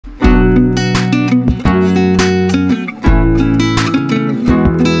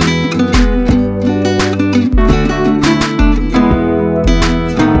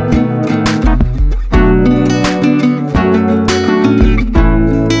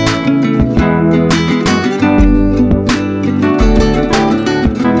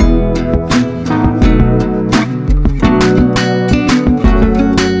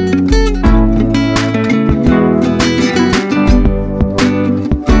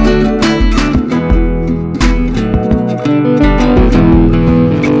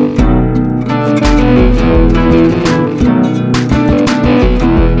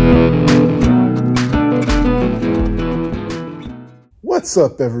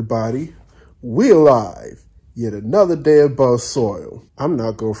What's up, everybody? We alive. Yet another day above soil. I'm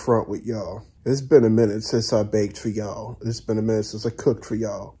not gonna front with y'all. It's been a minute since I baked for y'all. It's been a minute since I cooked for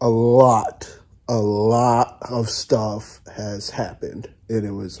y'all. A lot of stuff has happened. And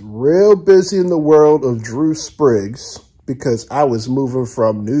it was real busy in the world of Drew Spriggs because I was moving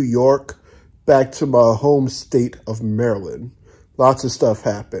from New York back to my home state of Maryland. Lots of stuff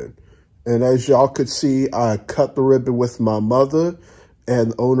happened. And as y'all could see, I cut the ribbon with my mother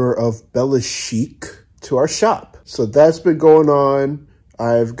and owner of Bella Chic to our shop. So that's been going on.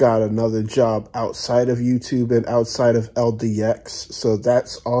 I've got another job outside of YouTube and outside of LDX. So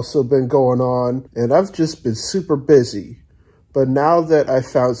that's also been going on. And I've just been super busy. But now that I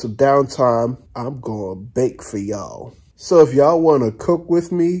found some downtime, I'm going to bake for y'all. So if y'all want to cook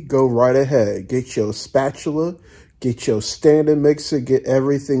with me, go right ahead. Get your spatula. Get your standing mixer, get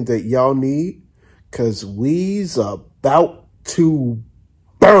everything that y'all need, because we's about to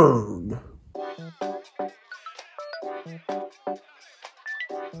burn.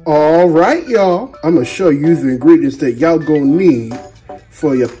 All right, y'all. I'm going to show you the ingredients that y'all gonna need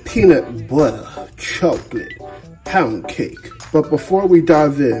for your peanut butter chocolate pound cake. But before we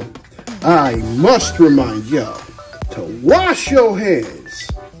dive in, I must remind y'all to wash your hands.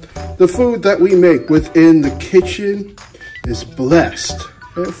 The food that we make within the kitchen is blessed.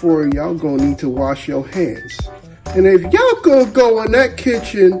 Therefore, y'all gonna need to wash your hands. And if y'all gonna go in that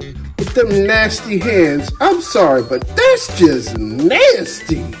kitchen with them nasty hands, I'm sorry, but that's just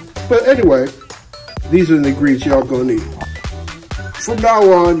nasty. But anyway, these are the ingredients y'all gonna need. From now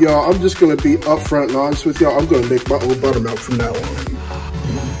on, y'all, I'm just gonna be upfront and honest with y'all. I'm gonna make my own buttermilk from now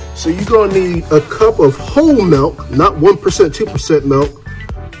on. So you're gonna need a cup of whole milk, not 1%, 2% milk,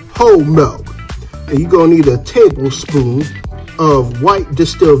 whole milk. And you're gonna need a tablespoon of white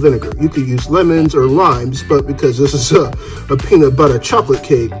distilled vinegar. You could use lemons or limes, but because this is a peanut butter chocolate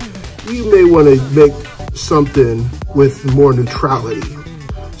cake, you may want to make something with more neutrality.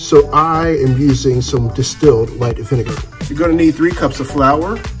 So I am using some distilled white vinegar. You're gonna need 3 cups of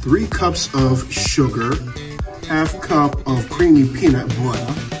flour, 3 cups of sugar, ½ cup of creamy peanut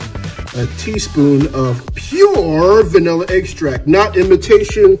butter, a teaspoon of pure vanilla extract, not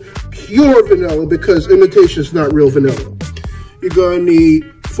imitation, pure vanilla, because imitation is not real vanilla. You're going to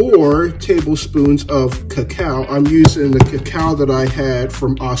need 4 tablespoons of cacao. I'm using the cacao that I had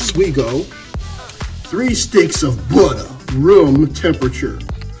from Oswego. 3 sticks of butter, room temperature.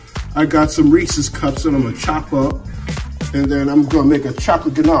 I got some Reese's cups that I'm going to chop up, and then I'm going to make a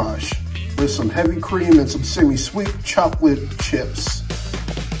chocolate ganache with some heavy cream and some semi-sweet chocolate chips.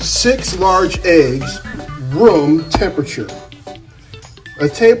 6 large eggs, room temperature. A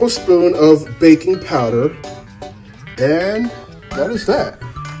tablespoon of baking powder, and that is that.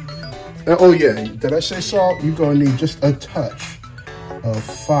 And oh yeah, did I say salt? You're gonna need just a touch of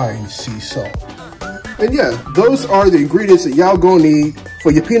fine sea salt. And yeah, those are the ingredients that y'all gonna need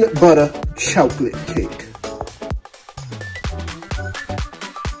for your peanut butter chocolate cake.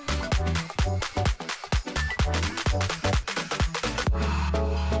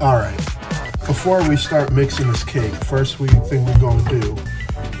 All right, before we start mixing this cake, first thing we're gonna do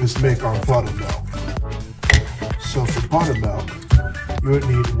is make our buttermilk. So for buttermilk, you would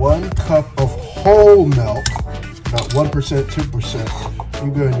need 1 cup of whole milk, not 1%, 2%.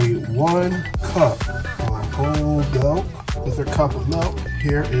 You're gonna need 1 cup of whole milk. With a cup of milk,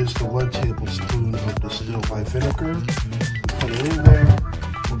 here is the 1 tablespoon of distilled white vinegar. Put it in there,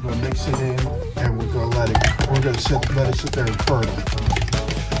 we're gonna mix it in, and we're gonna let it sit there and curdle.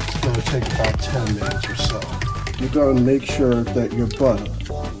 It's going to take about 10 minutes or so. You're going to make sure that your butter,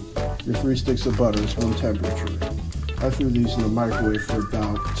 your 3 sticks of butter, is room temperature. I threw these in the microwave for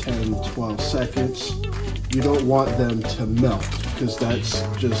about 10, 12 seconds. You don't want them to melt because that's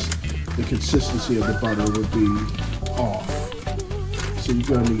just the consistency of the butter would be off. So you're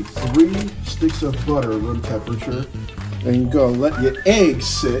going to need 3 sticks of butter at room temperature, and you're going to let your eggs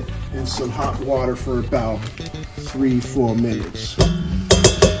sit in some hot water for about 3-4 minutes.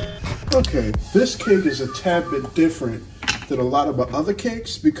 Okay, this cake is a tad bit different than a lot of my other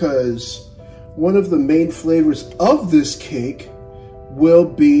cakes because one of the main flavors of this cake will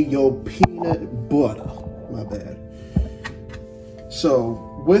be your peanut butter. My bad.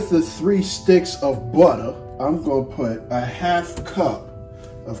 So with the 3 sticks of butter, I'm going to put a ½ cup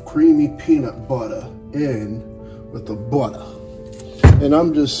of creamy peanut butter in with the butter. And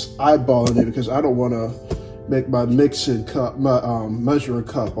I'm just eyeballing it because I don't want to make my mixing cup, my measuring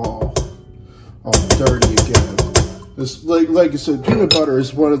cup all dirty again. It's like I said, peanut butter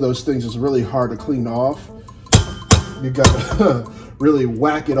is one of those things that's really hard to clean off. You gotta really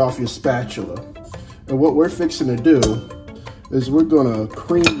whack it off your spatula. And what we're fixing to do is we're gonna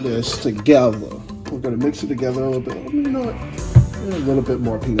cream this together. We're gonna mix it together a little bit. You know what? A little bit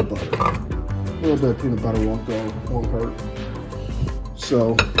more peanut butter. A little bit of peanut butter won't hurt.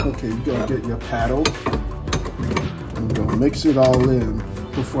 So, okay, you're gonna get your paddle. And we're gonna mix it all in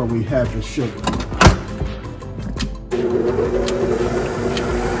before we have the sugar.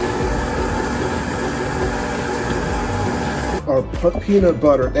 Our peanut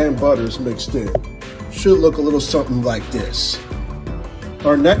butter and butter is mixed in. Should look a little something like this.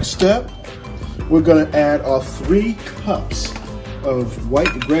 Our next step, we're gonna add our 3 cups of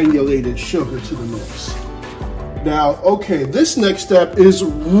white granulated sugar to the mix. Now, okay, this next step is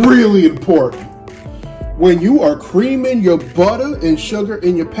really important. When you are creaming your butter and sugar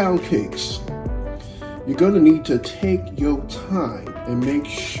in your pound cakes, you're gonna need to take your time and make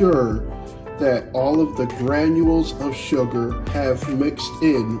sure that all of the granules of sugar have mixed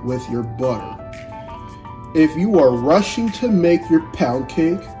in with your butter. If you are rushing to make your pound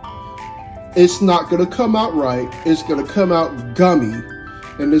cake, it's not gonna come out right. It's gonna come out gummy,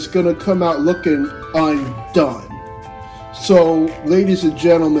 and it's gonna come out looking undone. So, ladies and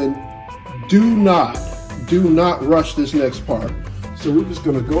gentlemen, do not rush this next part. So we're just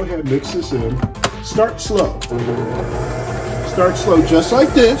gonna go ahead and mix this in. Start slow. Start slow, just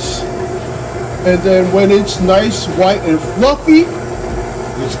like this. And then when it's nice, white, and fluffy,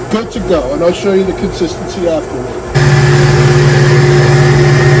 it's good to go. And I'll show you the consistency afterward.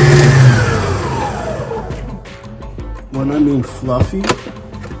 When I mean fluffy,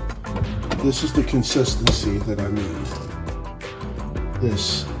 this is the consistency that I mean.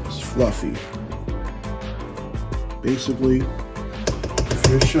 This is fluffy. Basically, if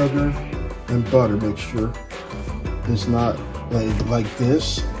your sugar and butter mixture is not like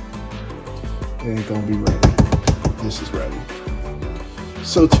this, it ain't gonna be ready. This is ready.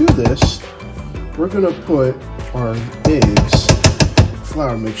 So to this, we're gonna put our eggs,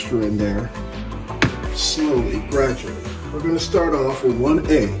 flour mixture in there, slowly, gradually. We're gonna start off with 1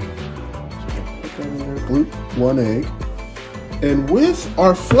 egg. Gloop, 1 egg. And with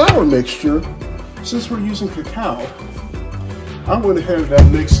our flour mixture, since we're using cacao, I went ahead and I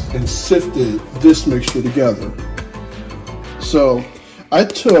mixed and sifted this mixture together. So I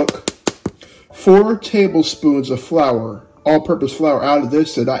took 4 tablespoons of flour, all-purpose flour out of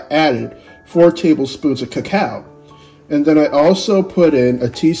this, and I added 4 tablespoons of cacao. And then I also put in a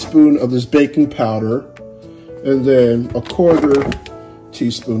teaspoon of this baking powder and then a 1/4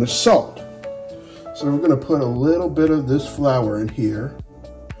 teaspoon of salt. So we're gonna put a little bit of this flour in here,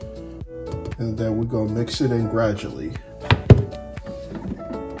 and then we're gonna mix it in gradually.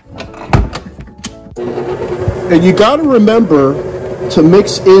 And you gotta remember to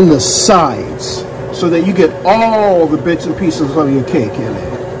mix in the sides so that you get all the bits and pieces of your cake in it.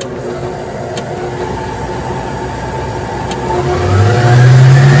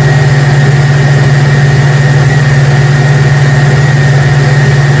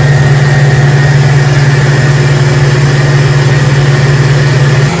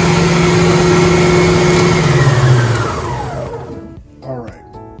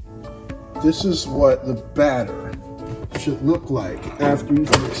 This is what the batter should look like after you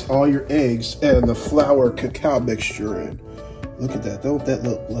mix all your eggs and the flour cacao mixture in. Look at that, don't that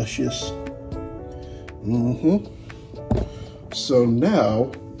look luscious? So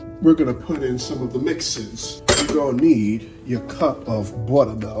now we're gonna put in some of the mixes. You're gonna need your cup of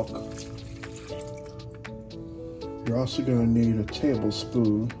buttermilk. You're also gonna need a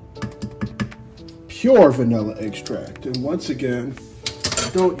tablespoon pure vanilla extract. And once again,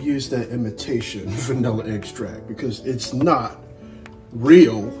 don't use that imitation vanilla extract because it's not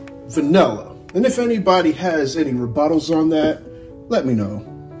real vanilla. And if anybody has any rebuttals on that, let me know.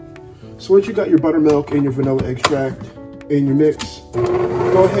 So once you got your buttermilk and your vanilla extract in your mix,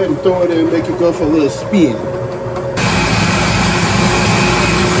 go ahead and throw it in, make it go for a little spin.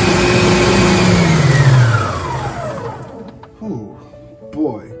 Oh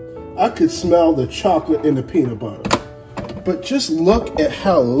boy, I could smell the chocolate in the peanut butter. But just look at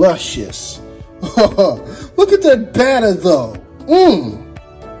how luscious. Look at that batter though.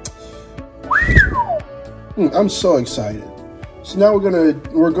 I'm so excited. So now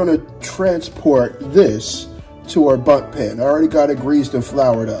we're gonna transport this to our bundt pan. I already got it greased and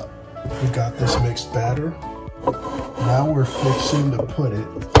floured up. We got this mixed batter. Now we're fixing to put it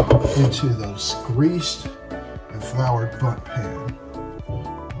into those greased and floured bundt pan.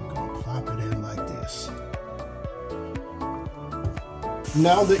 I'm gonna plop it in like this.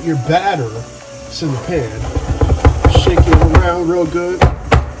 Now that your batter is in the pan, shake it around real good.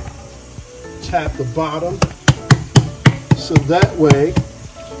 Tap the bottom so that way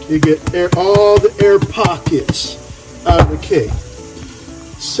you get all the air pockets out of the cake.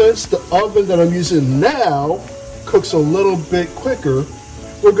 Since the oven that I'm using now cooks a little bit quicker,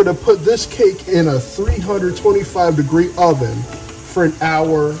 we're gonna put this cake in a 325-degree oven for an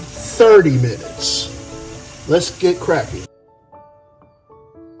hour, 30 minutes. Let's get cracking.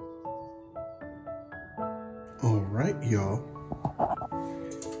 All right, y'all.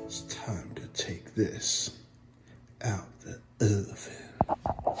 It's time to take this out the oven.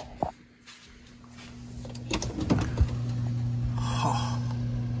 Oh,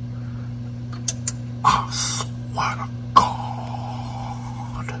 I swear to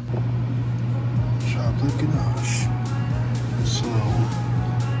God. Chocolate ganache. So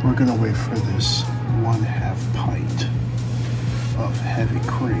we're gonna wait for this 1/2 pint of heavy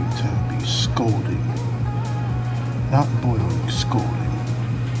cream to be scalding. Not boiling, scalding.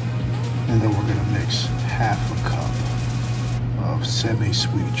 And then we're gonna mix 1/2 cup of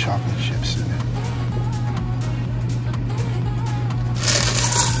semi-sweet chocolate chips in it.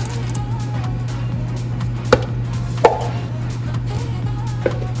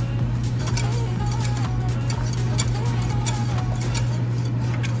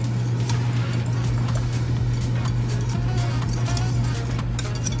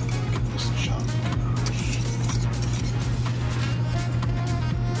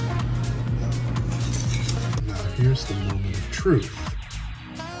 Here's the moment of truth.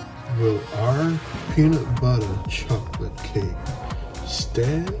 Will our peanut butter chocolate cake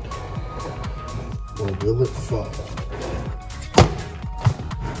stand or will it fall?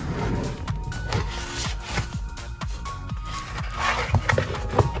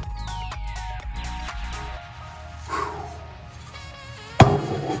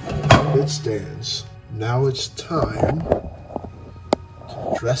 It stands. Now it's time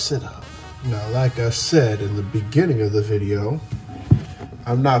to dress it up. Now, like I said in the beginning of the video,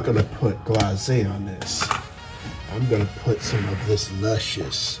 I'm not gonna put glacé on this. I'm gonna put some of this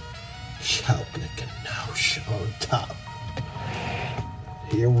luscious chocolate ganache on top.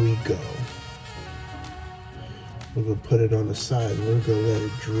 Here we go. We're gonna put it on the side. We're gonna let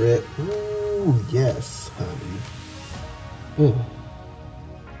it drip. Ooh, yes, honey.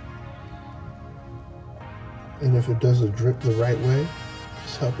 And if it doesn't drip the right way,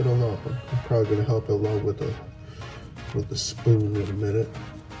 just help it along. I'm probably gonna help it along with the spoon in a minute.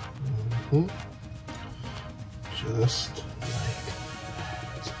 Just like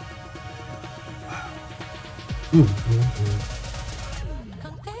that.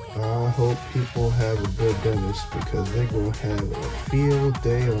 Wow. I hope people have a good dentist because they're gonna have a field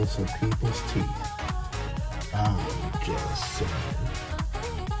day on some people's teeth. I'm just saying.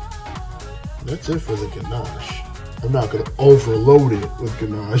 That's it for the ganache. I'm not gonna overload it with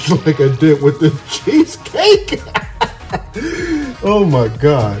ganache like I did with the cheesecake. Oh my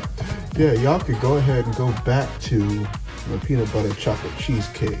God. Yeah, y'all could go ahead and go back to my peanut butter chocolate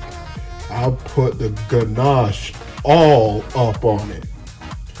cheesecake. I'll put the ganache all up on it.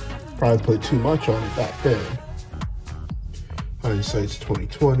 Probably put too much on it back then. Hindsight's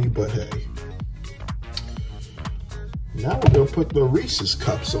 2020, but hey. Now we're gonna put the Reese's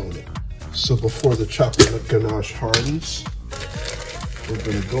cups on it. So before the chocolate ganache hardens, we're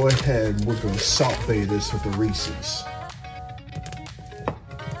gonna go ahead and we're gonna saute this with the Reese's.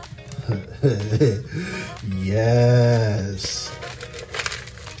 Yes.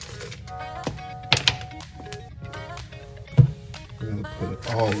 We're gonna put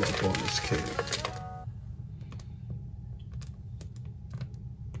it all up on this cake.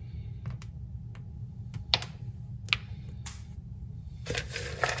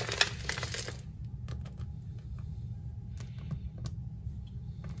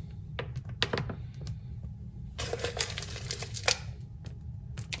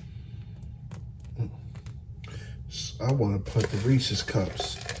 I want to put the Reese's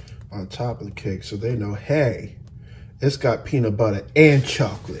cups on top of the cake so they know, hey, it's got peanut butter and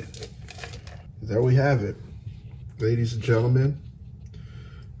chocolate. There we have it. Ladies and gentlemen,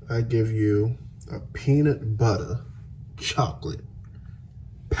 I give you a peanut butter chocolate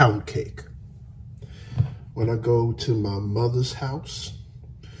pound cake. When I go to my mother's house,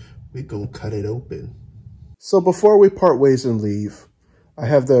 we're gonna cut it open. So before we part ways and leave, I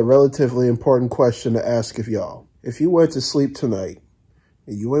have that relatively important question to ask of y'all. If you went to sleep tonight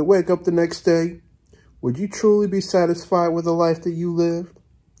and you ain't wake up the next day, would you truly be satisfied with the life that you lived?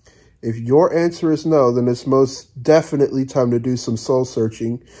 If your answer is no, then it's most definitely time to do some soul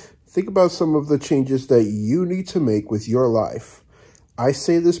searching. Think about some of the changes that you need to make with your life. I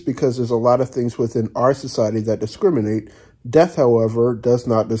say this because there's a lot of things within our society that discriminate. Death, however, does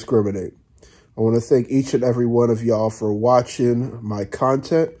not discriminate. I want to thank each and every one of y'all for watching my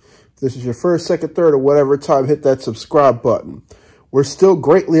content. this is your first, second, third, or whatever time, hit that subscribe button. We're still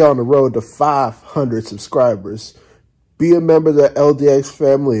greatly on the road to 500 subscribers. Be a member of the LDX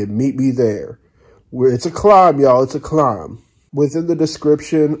family and meet me there. It's a climb, y'all. It's a climb. Within the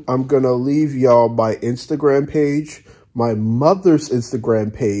description, I'm going to leave y'all my Instagram page, my mother's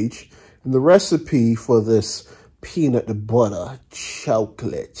Instagram page, and the recipe for this peanut butter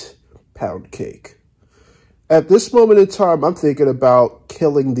chocolate pound cake. At this moment in time, I'm thinking about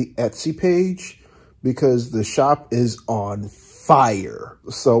killing the Etsy page because the shop is on fire.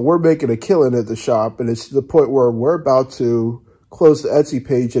 So we're making a killing at the shop, and it's to the point where we're about to close the Etsy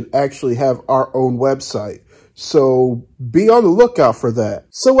page and actually have our own website. So be on the lookout for that.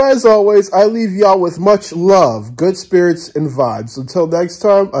 So as always, I leave y'all with much love, good spirits, and vibes. Until next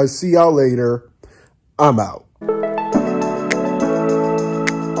time, I see y'all later. I'm out.